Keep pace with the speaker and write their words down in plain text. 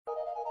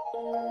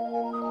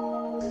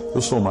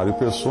Eu sou Mário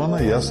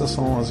Persona e essas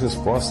são as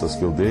respostas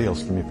que eu dei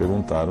aos que me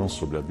perguntaram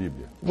sobre a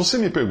Bíblia. Você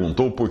me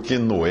perguntou por que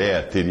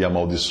Noé teria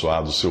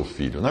amaldiçoado seu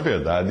filho. Na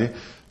verdade,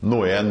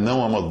 Noé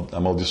não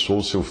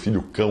amaldiçoou seu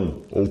filho Cão,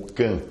 ou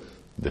Cã,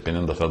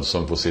 dependendo da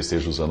tradução que você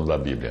esteja usando da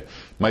Bíblia.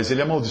 Mas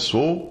ele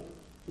amaldiçoou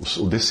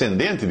o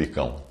descendente de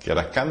Cão, que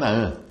era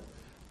Canaã.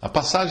 A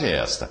passagem é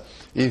esta: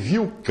 E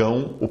viu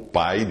Cão, o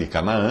pai de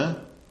Canaã,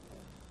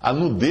 a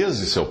nudez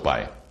de seu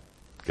pai,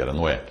 que era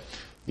Noé,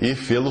 e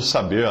fê-lo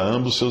saber a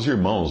ambos seus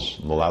irmãos,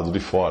 no lado de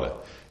fora.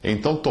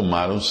 Então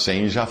tomaram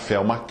Sem e Jafé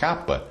uma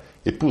capa,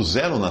 e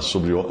puseram-na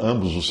sobre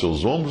ambos os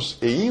seus ombros,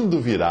 e indo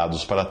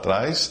virados para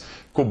trás,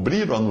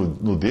 cobriram a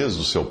nudez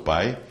do seu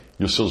pai,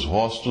 e os seus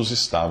rostos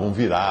estavam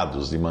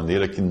virados, de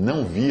maneira que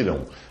não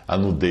viram a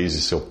nudez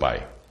de seu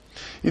pai.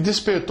 E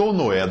despertou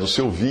Noé do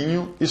seu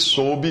vinho, e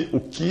soube o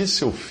que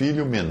seu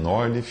filho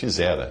menor lhe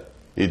fizera.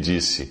 E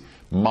disse: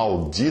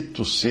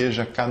 Maldito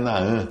seja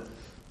Canaã,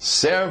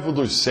 servo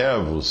dos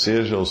servos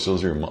seja aos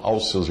seus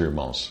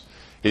irmãos.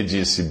 E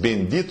disse: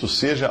 Bendito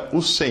seja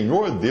o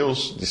Senhor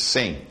Deus de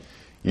Sem,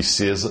 e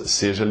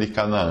seja-lhe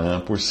Canaã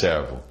por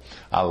servo.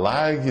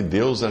 Alargue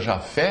Deus a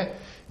Jafé,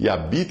 e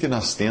habite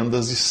nas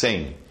tendas de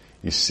Sem,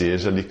 e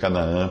seja-lhe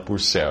Canaã por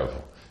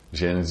servo.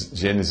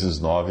 Gênesis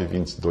 9,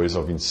 22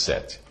 ao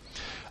 27.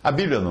 A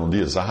Bíblia não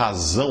diz a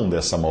razão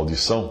dessa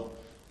maldição,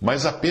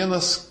 mas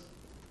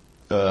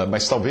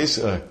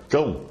talvez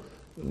Cão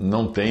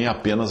não tenha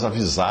apenas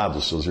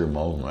avisado seus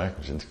irmãos, não é?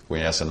 A gente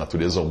conhece a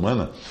natureza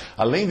humana.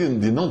 Além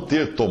de não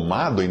ter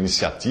tomado a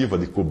iniciativa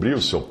de cobrir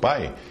o seu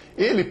pai,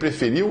 ele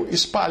preferiu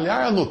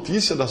espalhar a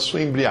notícia da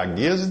sua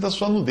embriaguez e da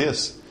sua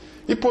nudez.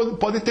 E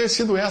pode ter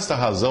sido esta a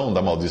razão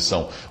da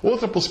maldição.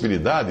 Outra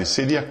possibilidade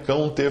seria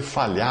Cão ter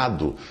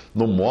falhado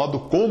no modo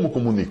como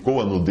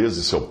comunicou a nudez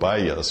de seu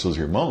pai a seus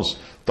irmãos,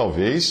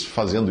 talvez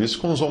fazendo isso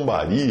com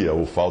zombaria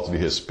ou falta de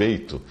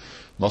respeito.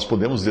 Nós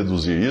podemos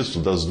deduzir isso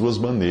das duas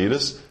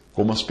maneiras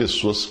como as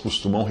pessoas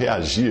costumam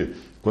reagir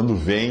quando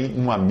veem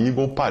um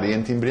amigo ou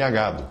parente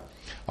embriagado.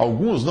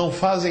 Alguns não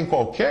fazem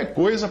qualquer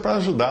coisa para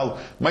ajudá-lo,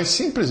 mas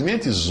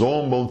simplesmente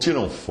zombam,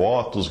 tiram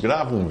fotos,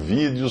 gravam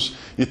vídeos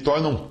e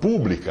tornam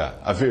pública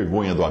a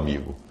vergonha do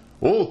amigo.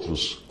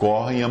 Outros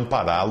correm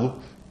ampará-lo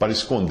para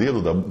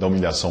escondê-lo da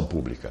humilhação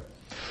pública.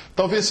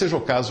 Talvez seja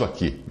o caso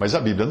aqui, mas a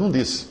Bíblia não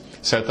diz.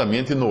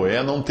 Certamente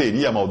Noé não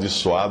teria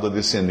amaldiçoado a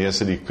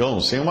descendência de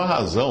Cão sem uma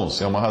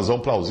razão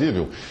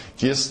plausível,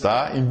 que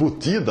está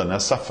embutida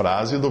nessa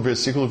frase do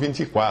versículo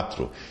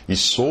 24. E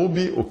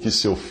soube o que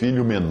seu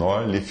filho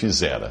menor lhe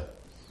fizera.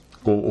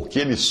 O que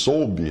ele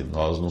soube,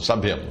 nós não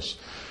sabemos.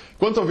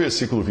 Quanto ao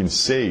versículo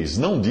 26,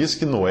 não diz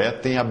que Noé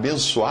tenha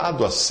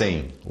abençoado a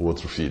Sem, o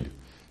outro filho,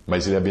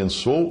 mas ele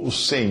abençoou o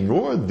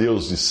Senhor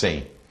Deus de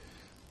Sem,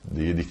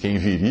 de quem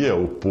viria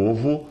o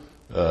povo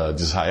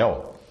de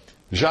Israel.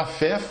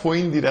 Jafé foi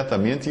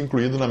indiretamente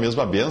incluído na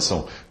mesma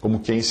bênção, como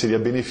quem seria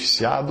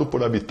beneficiado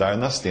por habitar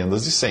nas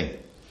tendas de Sem.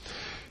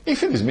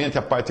 Infelizmente,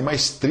 a parte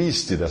mais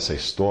triste dessa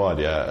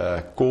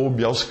história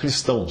coube aos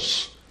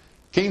cristãos,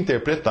 que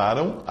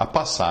interpretaram a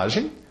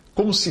passagem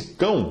como se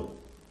Cão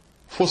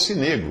fosse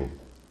negro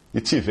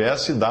e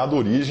tivesse dado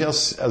origem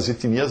às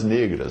etnias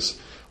negras,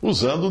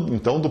 usando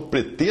então do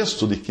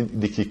pretexto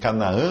de que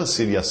Canaã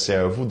seria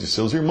servo de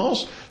seus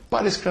irmãos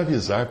para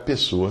escravizar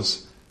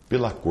pessoas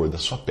pela cor da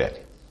sua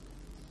pele.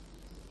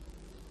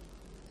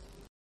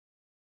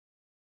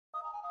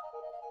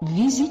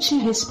 Visite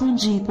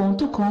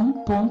respondi.com.br.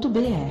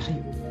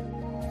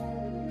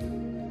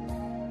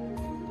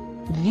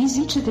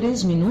 Visite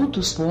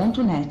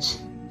 3minutos.net.